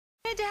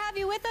to have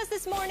you with us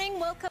this morning.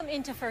 Welcome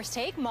into First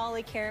Take.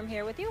 Molly Karam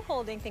here with you,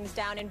 holding things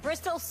down in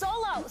Bristol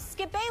solo.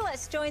 Skip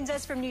Bayless joins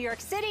us from New York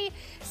City.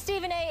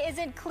 Stephen A. is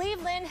in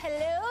Cleveland.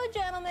 Hello,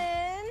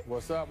 gentlemen.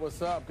 What's up?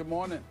 What's up? Good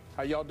morning.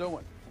 How y'all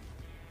doing?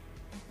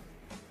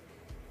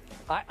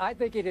 I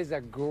think it is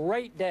a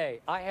great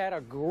day. I had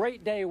a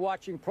great day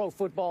watching pro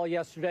football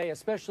yesterday,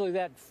 especially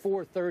that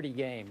 4:30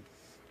 game.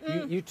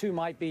 You two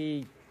might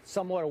be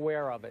somewhat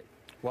aware of it.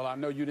 Well, I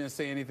know you didn't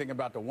say anything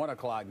about the 1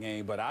 o'clock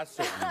game, but I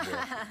certainly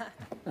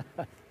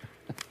did.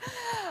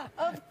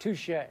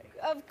 Touche.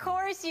 Of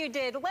course you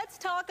did. Let's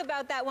talk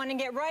about that one and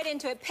get right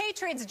into it.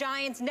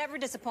 Patriots-Giants never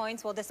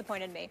disappoints. Well,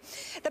 disappointed me.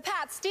 The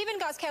Pats, Steven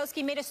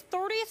Gostkowski made his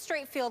 30th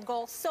straight field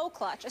goal so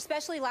clutch,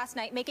 especially last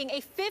night, making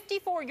a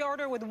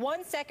 54-yarder with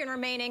 1 second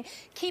remaining,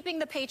 keeping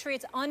the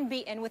Patriots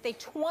unbeaten with a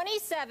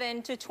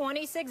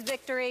 27-26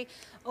 victory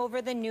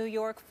over the New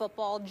York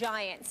Football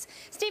Giants.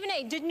 Stephen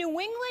A., did New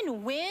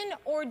England win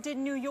or did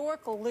New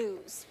York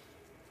lose?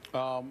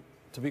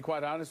 To be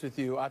quite honest with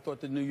you, I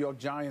thought the New York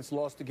Giants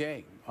lost the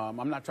game.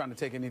 I'm not trying to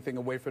take anything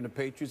away from the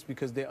Patriots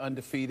because they're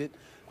undefeated.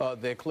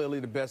 They're clearly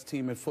the best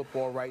team in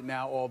football right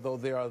now, although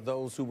there are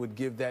those who would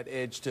give that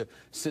edge to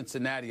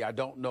Cincinnati. I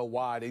don't know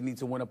why. They need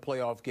to win a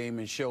playoff game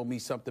and show me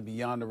something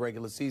beyond the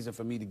regular season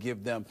for me to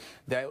give them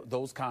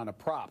those kind of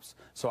props.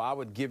 So I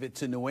would give it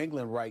to New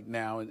England right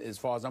now. And as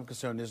far as I'm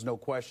concerned, there's no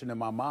question in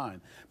my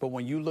mind. But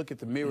when you look at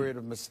the myriad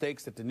of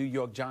mistakes that the New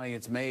York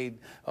Giants made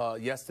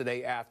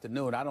yesterday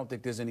afternoon, I don't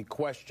think there's any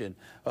question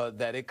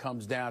that it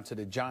comes down to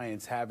the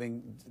Giants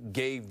having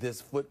gave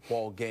this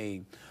football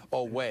game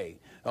away.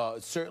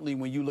 Certainly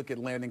when you look at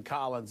Landon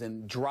Collins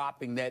and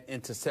dropping that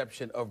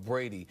interception of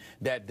Brady,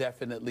 that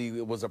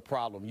definitely was a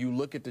problem. You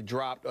look at the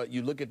drop,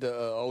 you look at the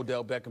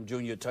Odell Beckham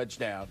Jr.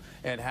 touchdown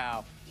and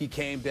how he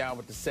came down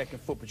with the second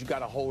foot, but you got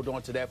to hold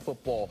on to that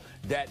football.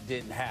 That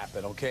didn't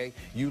happen, okay?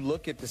 You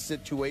look at the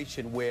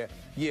situation where,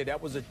 yeah,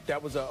 that was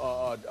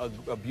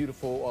a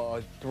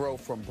beautiful throw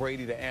from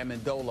Brady to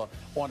Amendola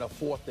on a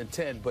 4th and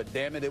 10, but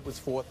damn it, it was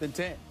 4th and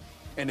 10.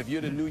 And if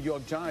you're the New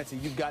York Giants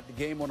and you've got the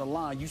game on the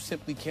line, you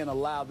simply can't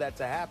allow that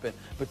to happen,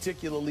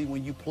 particularly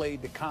when you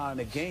played the kind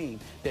of game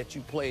that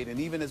you played. And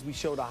even as we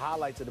show the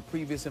highlights of the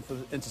previous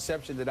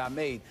interception that I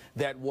made,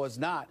 that was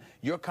not.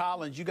 Your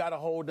Collins, you got to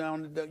hold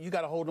on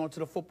to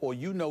the football.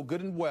 You know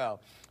good and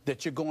well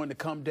that you're going to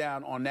come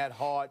down on that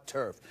hard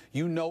turf.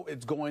 You know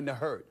it's going to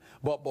hurt.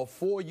 But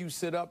before you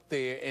sit up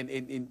there and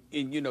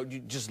you know, you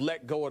just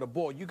let go of the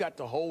ball, you got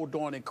to hold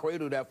on and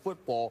cradle that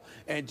football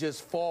and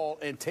just fall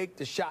and take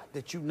the shot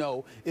that you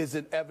know is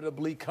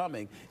inevitably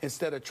coming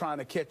instead of trying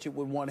to catch it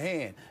with one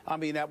hand. I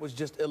mean, that was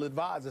just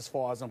ill-advised as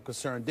far as I'm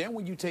concerned. Then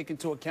when you take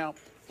into account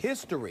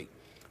history,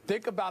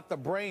 think about the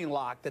brain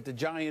lock that the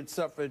Giants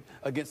suffered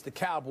against the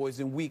Cowboys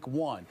in Week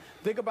 1.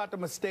 Think about the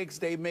mistakes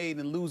they made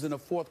in losing a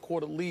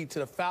 4th-quarter lead to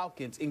the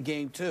Falcons in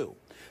Game 2.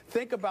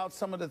 Think about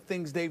some of the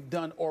things they've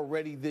done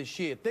already this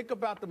year. Think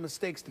about the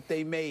mistakes that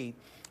they made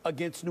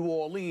against New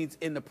Orleans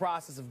in the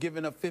process of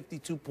giving up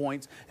 52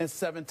 points and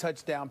 7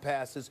 touchdown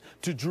passes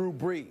to Drew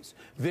Brees.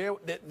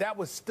 That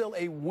was still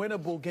a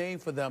winnable game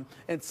for them,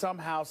 and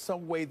somehow,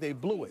 some way they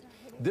blew it.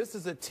 This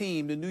is a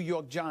team, the New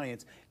York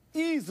Giants,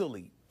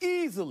 easily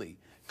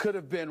could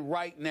have been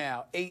right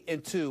now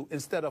 8-2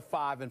 instead of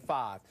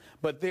 5-5.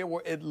 But there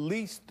were at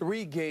least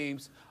 3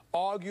 games,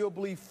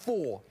 arguably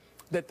 4,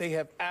 that they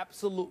have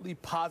absolutely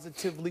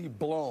positively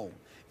blown.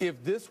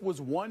 If this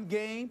was one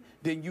game,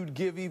 then you'd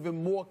give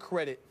even more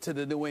credit to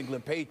the New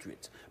England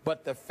Patriots.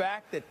 But the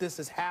fact that this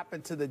has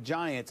happened to the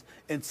Giants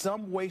in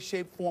some way,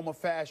 shape, form, or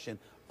fashion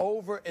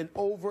over and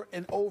over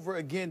and over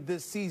again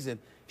this season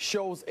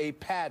shows a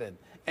pattern.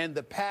 And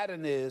the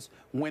pattern is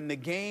when the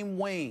game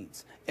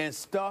wanes and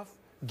stuff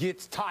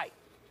gets tight,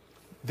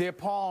 their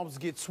palms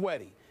get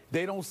sweaty.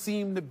 They don't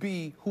seem to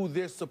be who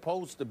they're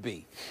supposed to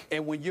be.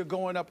 And when you're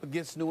going up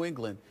against New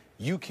England,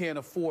 you can't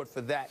afford for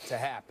that to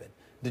happen.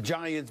 The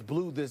Giants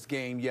blew this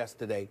game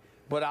yesterday,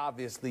 but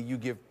obviously you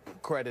give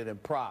credit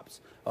and props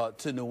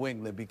to New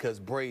England because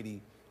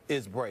Brady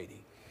is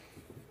Brady.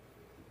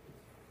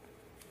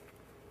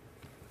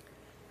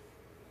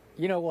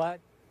 You know what?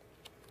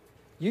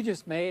 You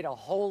just made a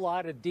whole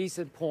lot of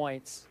decent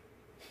points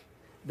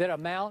that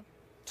amount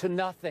to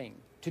nothing,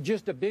 to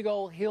just a big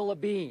old hill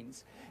of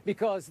beans,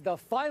 because the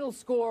final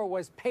score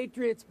was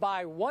Patriots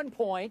by 1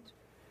 point.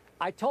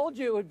 I told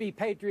you it would be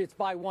Patriots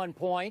by 1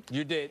 point.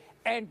 You did.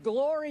 And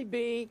glory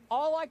be,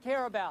 all I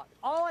care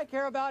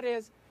about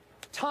is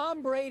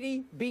Tom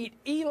Brady beat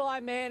Eli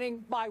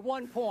Manning by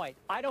 1 point.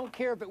 I don't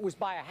care if it was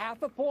by a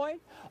half a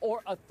point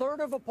or a third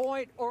of a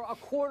point or a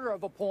quarter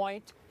of a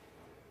point.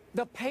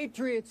 The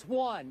Patriots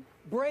won.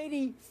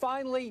 Brady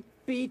finally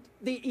beat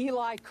the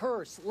Eli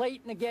curse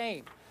late in the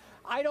game.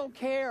 I don't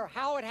care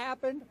how it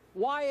happened,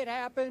 why it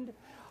happened,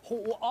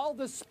 all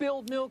the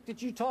spilled milk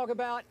that you talk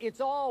about.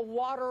 It's all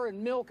water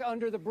and milk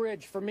under the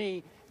bridge for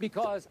me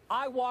because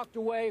I walked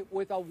away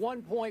with a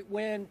 1 point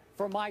win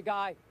for my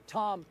guy,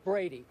 Tom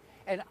Brady.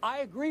 And I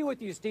agree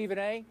with you, Stephen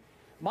A.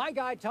 My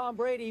guy, Tom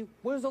Brady,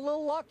 was a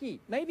little lucky.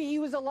 Maybe he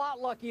was a lot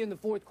lucky in the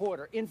 4th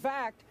quarter. In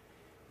fact,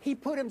 he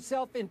put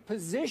himself in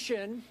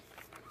position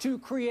to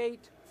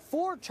create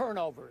 4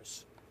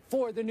 turnovers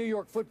for the New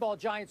York Football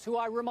Giants, who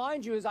I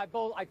remind you, as I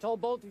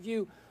told both of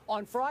you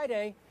on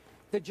Friday,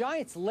 the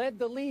Giants led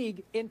the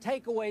league in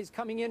takeaways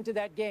coming into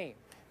that game.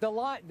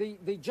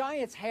 The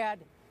Giants had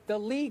the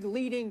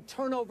league-leading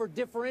turnover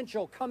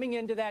differential coming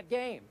into that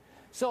game.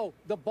 So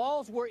the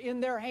balls were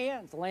in their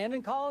hands.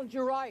 Landon Collins,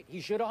 you're right. He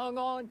should have hung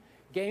on.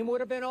 Game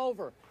would have been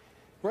over.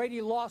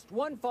 Brady lost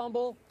 1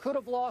 fumble, could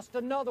have lost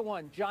another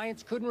one.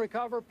 Giants couldn't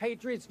recover.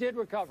 Patriots did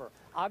recover.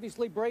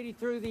 Obviously, Brady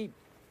threw the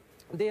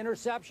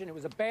interception. It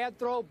was a bad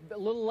throw, a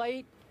little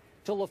late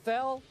to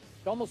LaFell.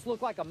 It almost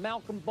looked like a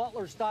Malcolm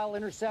Butler-style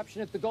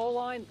interception at the goal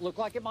line. Looked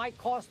like it might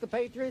cost the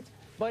Patriots,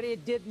 but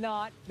it did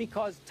not,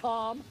 because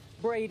Tom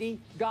Brady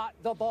got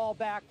the ball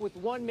back with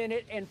 1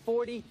 minute and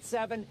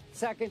 47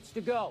 seconds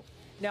to go.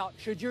 Now,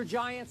 should your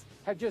Giants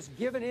have just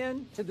given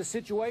in to the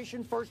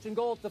situation, 1st and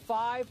goal at the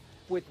 5,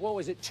 with,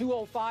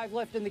 2:05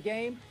 left in the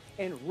game,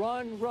 and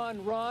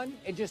run,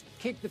 and just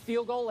kick the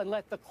field goal and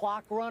let the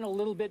clock run a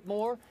little bit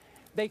more?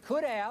 They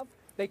could have.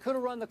 They could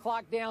have run the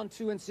clock down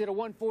to, instead of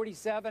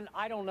 147,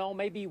 I don't know,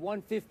 maybe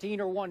 115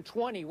 or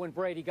 120 when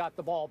Brady got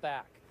the ball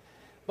back.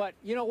 But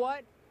you know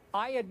what?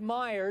 I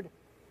admired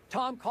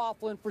Tom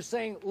Coughlin for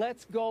saying,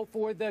 let's go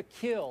for the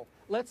kill.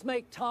 Let's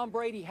make Tom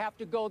Brady have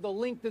to go the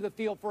length of the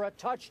field for a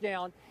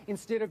touchdown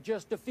instead of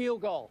just a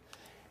field goal.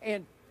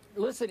 And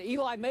listen,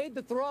 Eli made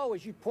the throw,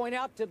 as you point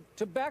out,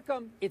 to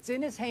Beckham. It's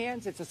in his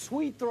hands. It's a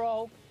sweet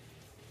throw.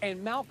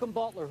 And Malcolm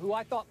Butler, who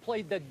I thought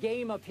played the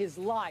game of his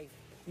life,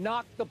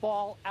 knocked the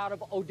ball out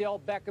of Odell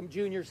Beckham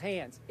Jr.'s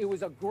hands. It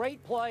was a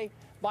great play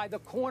by the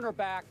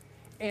cornerback,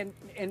 and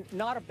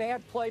not a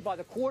bad play by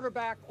the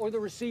quarterback or the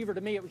receiver to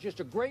me. It was just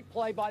a great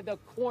play by the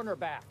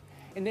cornerback.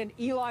 And then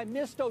Eli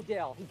missed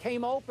Odell. He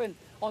came open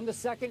on the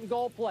 2nd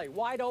goal play,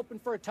 wide open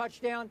for a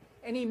touchdown,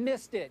 and he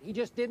missed it. He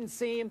just didn't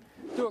see him,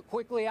 threw it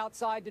quickly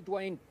outside to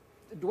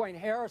Dwayne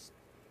Harris,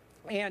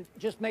 and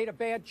just made a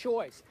bad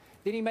choice.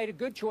 Then he made a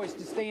good choice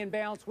to stay in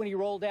bounds when he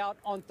rolled out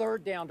on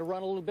 3rd down to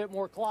run a little bit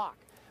more clock.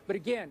 But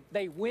again,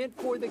 they went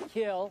for the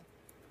kill,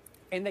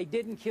 and they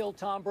didn't kill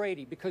Tom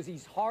Brady because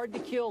he's hard to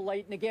kill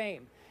late in the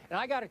game. And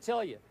I got to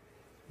tell you,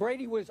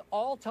 Brady was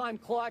all-time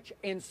clutch,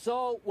 and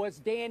so was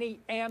Danny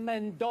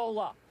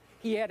Amendola.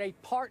 He had a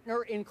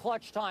partner in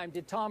clutch time,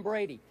 did Tom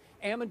Brady.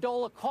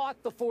 Amendola caught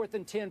the 4th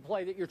and 10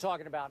 play that you're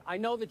talking about. I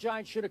know the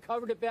Giants should have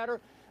covered it better,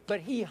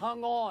 but he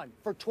hung on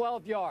for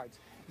 12 yards.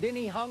 Then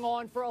he hung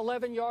on for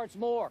 11 yards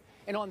more.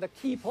 And on the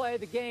key play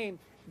of the game,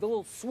 the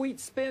little sweet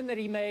spin that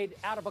he made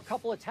out of a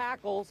couple of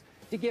tackles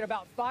to get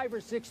about 5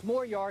 or 6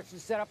 more yards to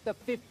set up the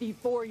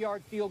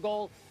 54-yard field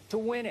goal to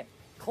win it.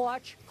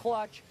 Clutch,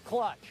 clutch,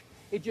 clutch.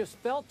 It just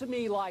felt to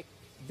me like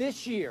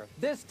this year,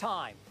 this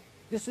time,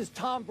 this is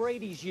Tom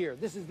Brady's year.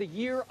 This is the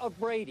year of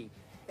Brady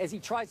as he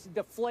tries to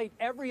deflate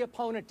every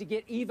opponent to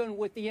get even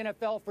with the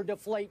NFL for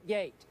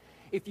Deflategate.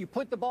 If you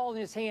put the ball in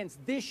his hands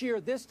this year,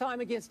 this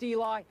time against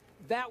Eli,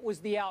 that was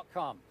the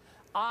outcome.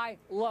 I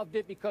loved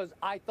it because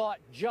I thought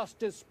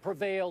justice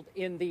prevailed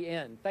in the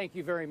end. Thank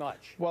you very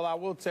much. Well, I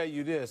will tell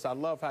you this. I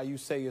love how you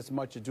say it's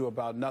much ado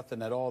about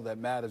nothing, at all that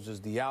matters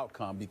is the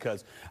outcome,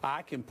 because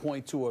I can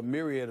point to a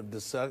myriad of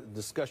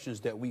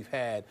discussions that we've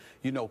had,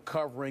 you know,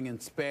 covering and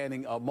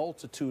spanning a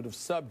multitude of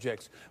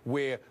subjects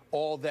where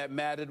all that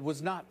mattered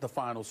was not the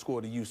final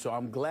score to you. So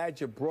I'm glad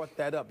you brought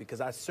that up,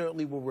 because I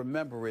certainly will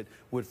remember it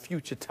with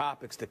future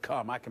topics to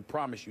come. I can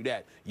promise you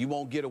that. You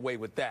won't get away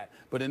with that.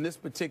 But in this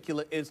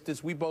particular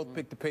instance, we both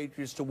picked the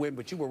Patriots to win,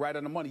 but you were right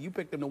on the money. You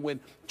picked them to win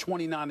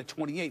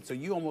 29-28, so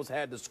you almost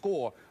had the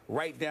score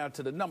right down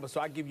to the number. So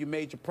I give you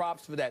major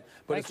props for that.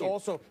 But it's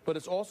also,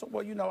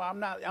 well, you know, I'm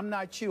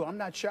not you. I'm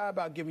not shy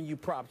about giving you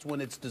props when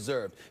it's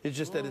deserved. It's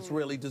just that it's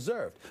really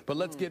deserved. But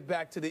let's get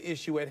back to the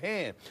issue at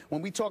hand.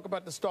 When we talk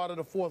about the start of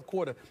the 4th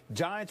quarter,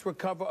 Giants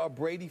recover a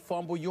Brady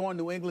fumble. You're on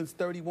New England's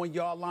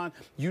 31-yard line.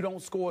 You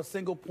don't score a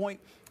single point.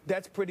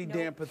 That's pretty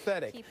damn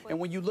pathetic. And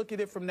when you look at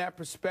it from that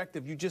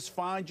perspective, you just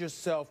find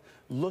yourself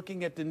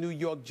looking at the New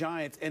York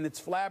Giants, and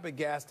it's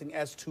flabbergasting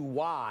as to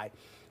why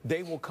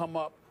they will come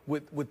up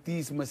with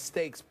these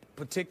mistakes,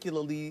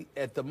 particularly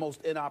at the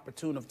most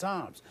inopportune of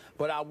times.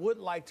 But I would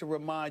like to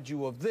remind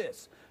you of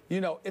this.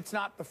 You know, it's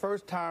not the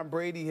first time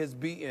Brady has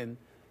beaten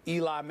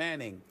Eli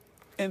Manning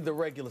in the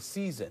regular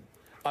season.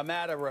 A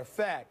matter of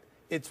fact,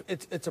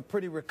 it's a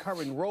pretty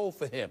recurring role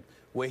for him.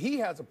 Where he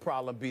has a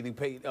problem beating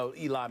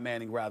Eli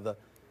Manning,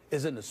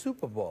 is in the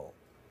Super Bowl.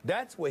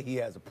 That's where he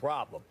has a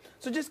problem.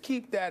 So just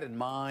keep that in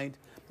mind,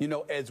 you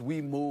know, as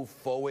we move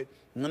forward.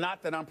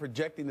 Not that I'm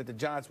projecting that the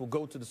Giants will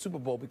go to the Super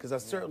Bowl, because I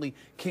certainly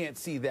can't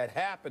see that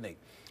happening.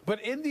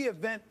 But in the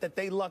event that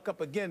they luck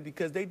up again,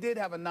 because they did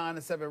have a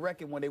 9-7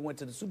 record when they went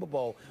to the Super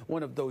Bowl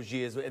one of those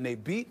years, and they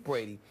beat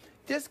Brady,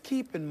 just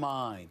keep in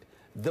mind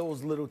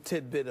those little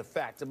tidbit of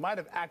facts. It might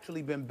have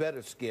actually been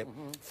better, Skip,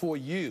 for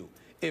you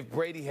if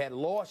Brady had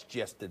lost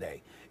yesterday,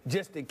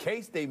 just in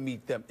case they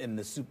meet them in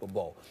the Super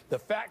Bowl. The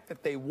fact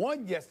that they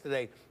won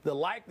yesterday, the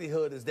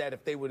likelihood is that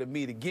if they were to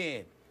meet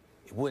again,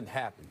 it wouldn't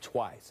happen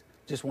twice.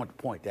 Just want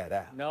to point that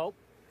out. Nope.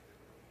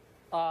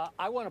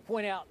 I want to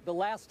point out the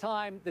last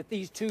time that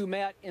these two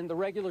met in the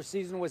regular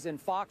season was in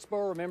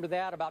Foxborough. Remember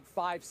that? About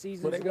 5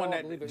 seasons well, they ago. won that,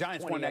 I believe it was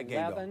Giants won that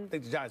game, though. I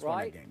think the Giants won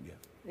that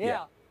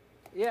game,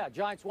 Yeah,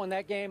 Giants won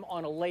that game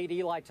on a late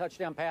Eli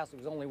touchdown pass. It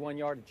was only 1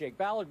 yard to Jake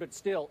Ballard, but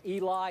still,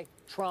 Eli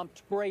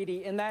trumped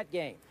Brady in that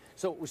game.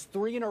 So it was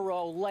 3 in a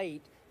row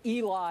late,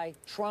 Eli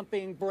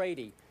trumping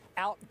Brady,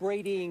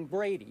 out-Bradying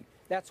Brady.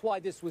 That's why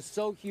this was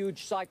so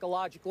huge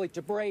psychologically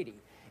to Brady.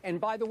 And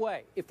by the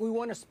way, if we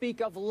want to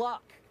speak of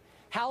luck,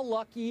 how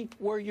lucky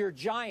were your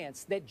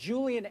Giants that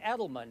Julian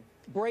Edelman,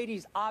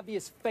 Brady's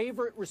obvious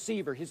favorite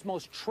receiver, his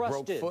most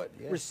trusted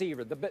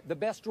receiver, the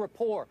best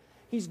rapport,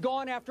 he's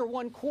gone after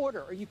 1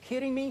 quarter. Are you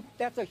kidding me?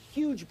 That's a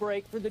huge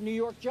break for the New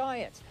York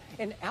Giants.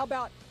 And how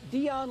about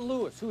Dion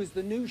Lewis, who is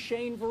the new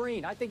Shane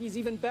Vereen? I think he's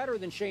even better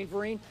than Shane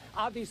Vereen.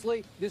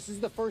 Obviously, this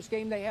is the first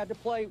game they had to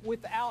play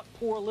without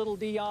poor little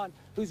Dion,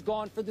 who's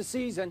gone for the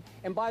season.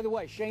 And by the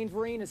way, Shane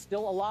Vereen is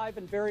still alive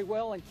and very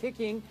well and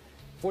kicking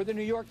for the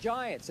New York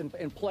Giants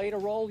and played a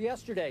role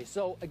yesterday.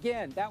 So,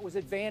 again, that was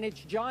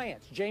advantage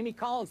Giants. Jamie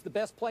Collins, the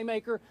best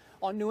playmaker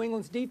on New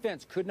England's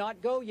defense, could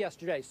not go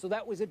yesterday. So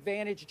that was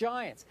advantage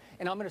Giants.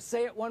 And I'm going to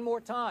say it one more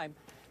time.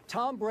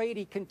 Tom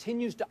Brady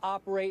continues to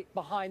operate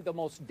behind the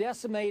most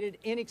decimated,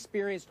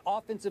 inexperienced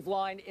offensive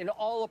line in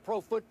all of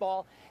pro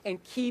football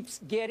and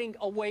keeps getting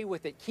away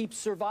with it, keeps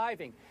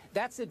surviving.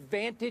 That's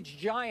advantage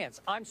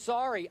Giants. I'm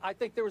sorry. I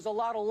think there was a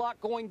lot of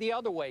luck going the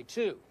other way,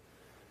 too.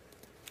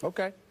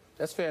 Okay.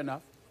 That's fair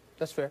enough.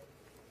 That's fair.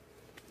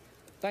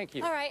 Thank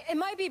you. All right. It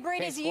might be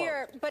Brady's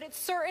year, but it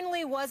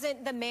certainly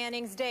wasn't the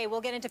Manning's day.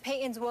 We'll get into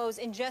Peyton's woes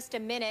in just a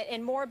minute.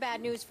 And more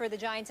bad news for the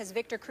Giants as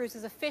Victor Cruz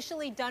is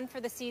officially done for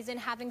the season,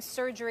 having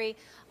surgery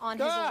on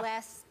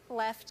his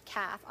left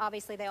calf.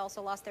 Obviously, they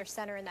also lost their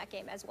center in that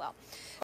game as well.